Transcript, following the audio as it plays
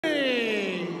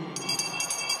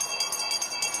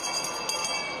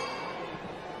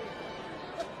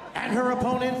And her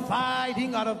opponent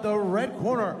fighting out of the red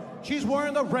corner. She's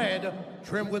wearing the red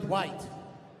trimmed with white.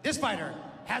 This fighter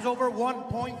has over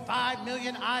 1.5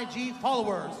 million IG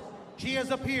followers. She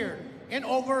has appeared in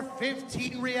over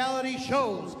 15 reality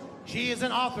shows. She is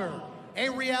an author, a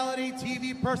reality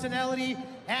TV personality,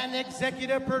 and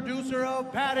executive producer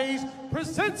of Baddies,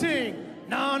 presenting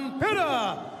none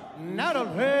better,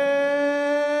 Natalie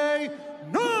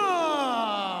Nunn.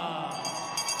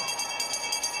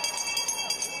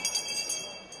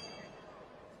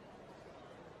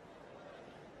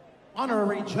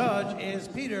 Honorary judge is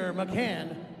Peter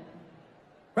McCann.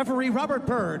 Referee Robert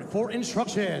Bird for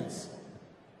instructions.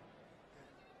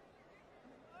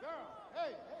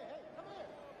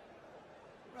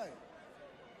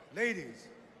 Ladies,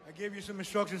 I gave you some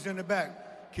instructions in the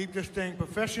back. Keep this thing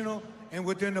professional and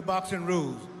within the boxing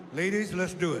rules. Ladies,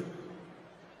 let's do it.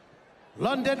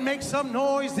 London, make some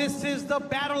noise. This is the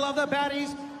Battle of the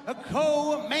Baddies, a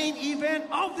co-main event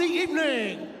of the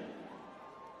evening.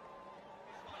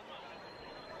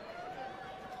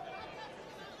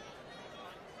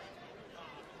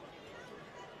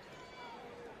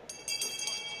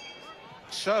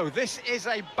 So this is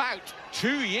about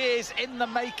 2 years in the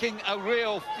making, a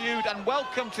real feud. And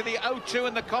welcome to the O2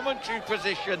 and the commentary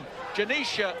position,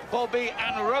 Janisha, Bobby,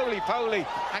 and Roly Poly.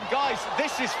 And guys,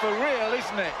 this is for real,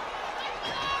 isn't it?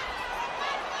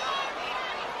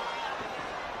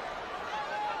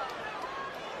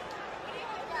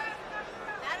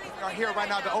 We are here right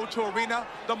now at the O2 Arena.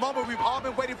 The moment we've all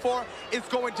been waiting for is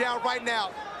going down right now.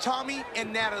 Tommi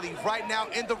and Natalie right now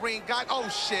in the ring. Guys, oh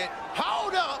shit,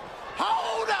 hold up.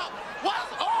 Hold up! What?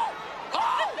 Oh!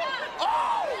 Oh!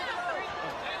 Oh!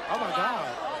 Oh my God!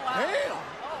 Oh, wow. Damn!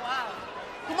 Oh wow!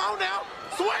 Come on now,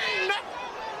 swing!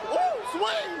 Ooh,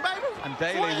 swing, baby! And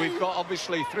daily, we've got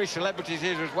obviously 3 celebrities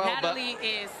here as well. Natalie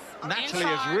is Natalie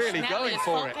is really Natalie going is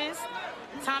for focused.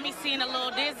 Tommy's seeing a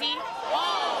little dizzy.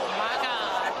 Oh my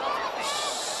God!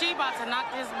 She about to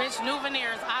knock this bitch new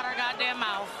veneers out her goddamn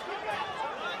mouth.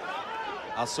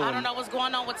 I don't know what's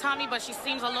going on with Tommi, but she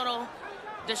seems a little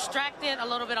distracted, a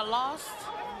little bit of lost.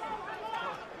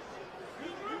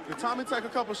 Did Tommi take a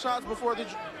couple shots before the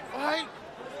fight?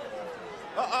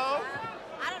 Uh-oh.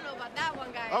 I don't know about that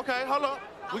one, guys. Okay, hold up.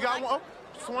 We got one.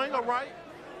 Oh, swing, all right.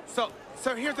 So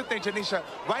here's the thing, Janisha.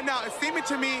 Right now, it's seeming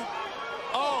to me,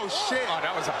 oh, shit. Oh,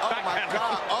 that was a backhand. Oh, my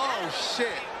God. Oh,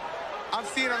 shit. I'm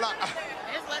seeing a lot.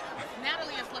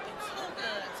 Natalie is looking too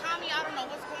good. Tommi, I don't know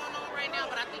what's going on right now,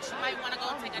 but I think she might want to go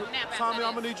take a nap after Tommi,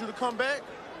 I'm going to need you to come back.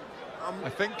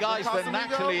 I think, guys, that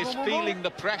Natalie is feeling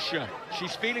the pressure.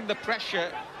 She's feeling the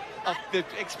pressure of the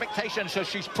expectation, so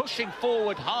she's pushing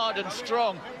forward hard and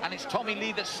strong, and it's Tommi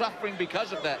Lee that's suffering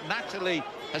because of that. Natalie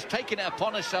has taken it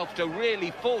upon herself to really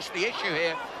force the issue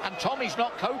here, and Tommy's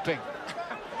not coping.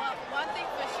 Well, one thing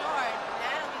for sure,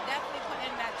 Natalie definitely put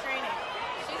in that training.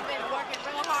 She's been working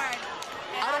real hard.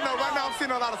 I don't know, right now I'm seeing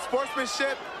a lot of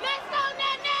sportsmanship. Let's go,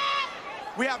 Nana!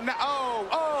 We have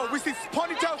now, we see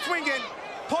ponytail swinging.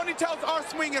 Ponytails are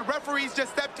swinging. Referees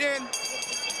just stepped in.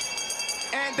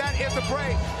 And that is a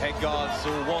break. Head guards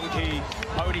all wonky,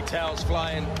 ponytails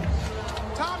flying.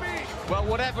 Tommi! Well,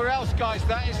 whatever else, guys,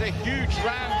 that is a huge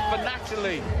round for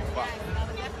Natalie. But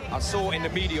I saw in the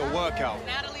media workout.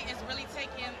 Natalie is really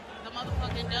taking the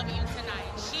motherfucking W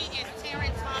tonight. She is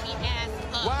tearing Tommi ass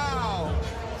up. Wow.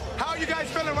 How are you guys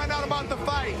feeling right now about the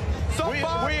fight? So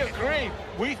far, we agree.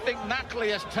 We think Natalie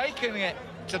has taken it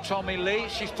to Tommi Lee.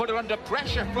 She's put her under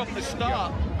pressure from the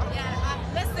start.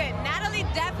 Yeah, listen, Natalie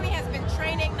definitely has been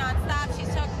training nonstop. She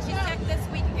took this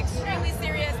week extremely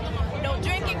serious. No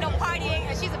drinking, no partying,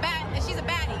 and she's a baddie. She's a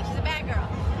bad girl.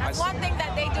 That's one thing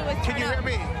that they do is turn up. Can you hear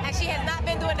me? And she has not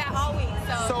been doing that all week.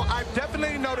 So I've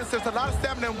definitely noticed there's a lot of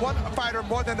stamina in one fighter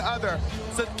more than the other.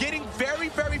 So getting very,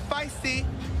 very feisty.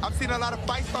 I've seen a lot of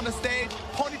fights on the stage.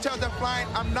 Ponytails are flying.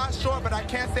 I'm not sure, but I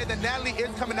can say that Natalie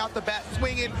is coming out the bat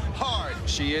swinging hard.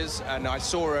 She is, and I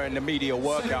saw her in the media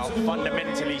workout.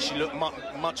 Fundamentally, she looked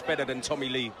much better than Tommi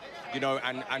Lee, you know,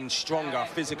 and stronger,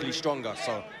 physically stronger.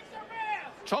 So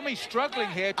Tommy's struggling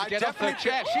here to get off her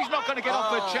chair. She's not going to get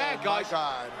off her chair, guys.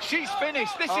 She's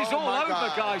finished. This is all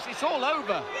over, guys. It's all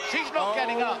over. She's not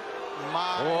getting up.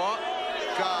 My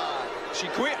God. She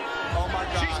quit. Oh, my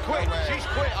God. She's quit. No She's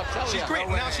quit, I'll tell you. She's quit.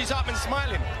 Now she's up and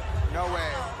smiling. No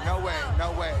way. No way.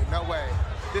 No way. No way.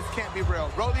 This can't be real.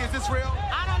 Roly, is this real?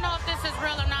 I don't know if this is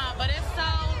real or not, but if so,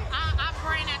 I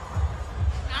pray that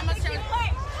I'm going to show you.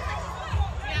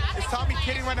 Is Tommi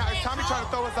kidding right now? Is Tommi trying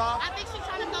to throw us off? I think she's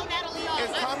trying to throw Natalie off.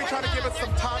 Is Tommi trying to give us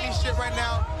some Tommi shit right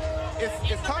now? Is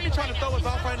Tommi trying to throw us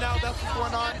off right now? That's what's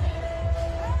going on.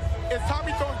 Is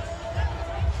Tommi throwing...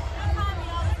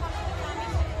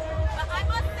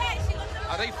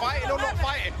 they fighting or not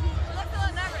fighting?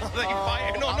 Are they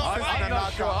fighting or not fighting? I'm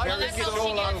not sure. I think it's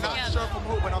all over. I'm not sure from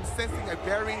who, but I'm sensing a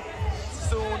very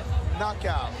soon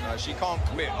knockout. No, she can't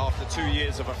quit after 2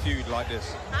 years of a feud like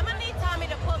this. I'm gonna need Tommy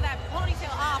to pull that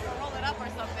ponytail off or roll it up or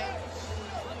something.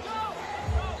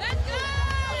 Let's go!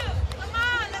 Come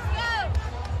on, let's go!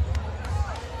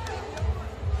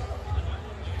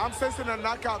 I'm sensing a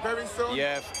knockout very soon.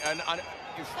 Yeah, and Come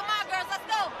on, girls, let's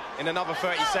go! in another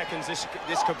 30 seconds, this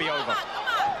could be over. Come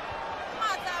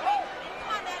on, Tommy. Come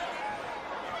on, Natalie.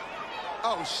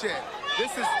 Oh shit.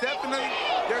 There's definitely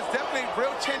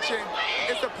real tension.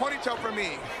 It's the ponytail for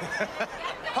me.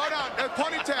 Hold on, the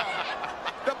ponytail.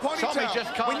 The ponytail. Tommy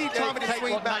just can't we need Tommy to take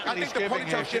swing what back. Natalie's I think the giving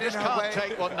here. ponytail's She getting just in her can't way.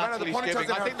 take what Natalie's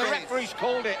giving. I think the referee's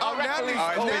called it. Oh,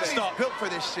 Natalie's stopped. built for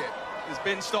this shit. It's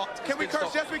been stopped. Can we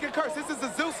curse? Yes, we can curse. This is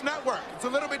the Zeus Network. It's a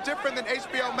little bit different than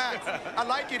HBO Max. I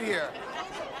like it here.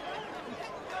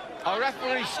 Our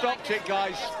referee stopped it,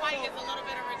 guys. This fight is a little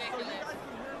bit ridiculous.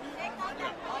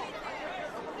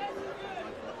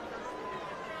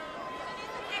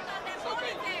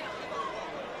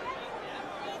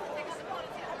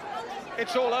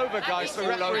 It's all over, guys. The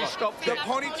referee stopped The it.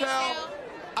 ponytail.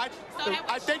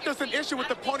 I think there's an issue with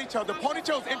the ponytail. The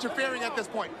ponytail's interfering at this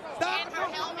point. Stop. And her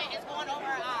helmet is going over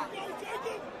her eye.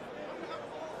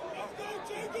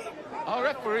 Our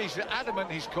referee's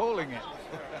adamant he's calling it.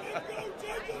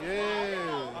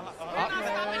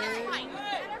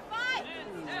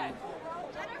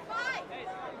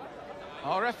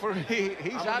 Our referee,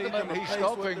 he's adamant he's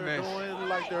stopping this.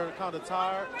 Like they're kind of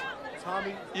tired.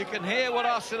 Tommy. You can hear what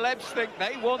our celebs think.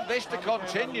 They want this to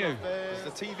continue. It's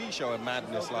a TV show of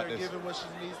madness like this. Giving what she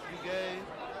needs to be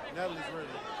gave. Natalie's ready.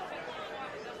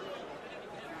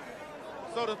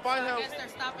 So the fight I has. guess they're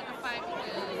stopping the fight.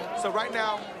 So right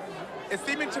now, it's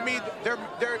seeming to me there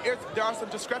are some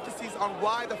discrepancies on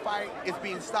why the fight is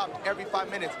being stopped every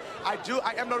 5 minutes. I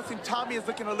am noticing Tommy is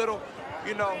looking a little,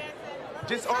 you know,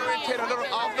 disoriented, a little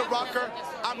off the rocker.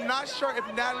 I'm not sure if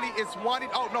Natalie is wanting.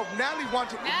 Oh no, Natalie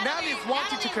is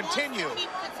wanting to continue.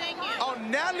 Oh,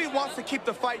 Natalie wants to keep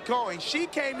the fight going. She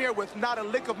came here with not a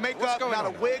lick of makeup, not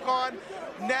a wig on.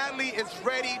 Natalie is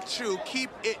ready to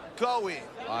keep it going.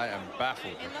 I am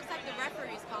baffled. It looks like the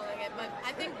referee's calling it, but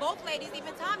I think both ladies,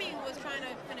 even Tommy, was trying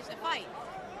to finish the fight.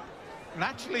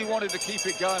 Natalie wanted to keep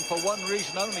it going for one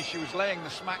reason only. She was laying the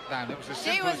smackdown. It was as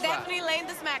simple She was as that. definitely laying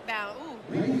the smackdown. Ooh,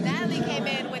 Natalie came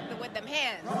in with them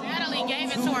hands. Natalie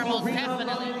gave it to her most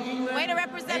definitely. Way to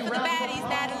represent for the baddies,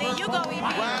 Natalie. You go,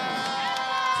 EP.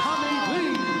 Tommy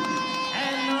Lee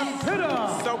and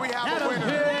Nunn. So we have a winner.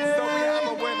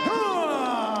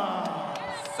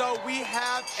 So we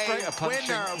have Straight a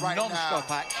winner right now. non-stop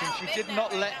action. She did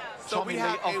not let Tommy Lee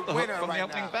off the hook from the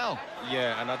opening bell.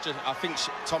 Yeah, and I think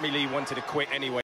Tommy Lee wanted to quit anyway.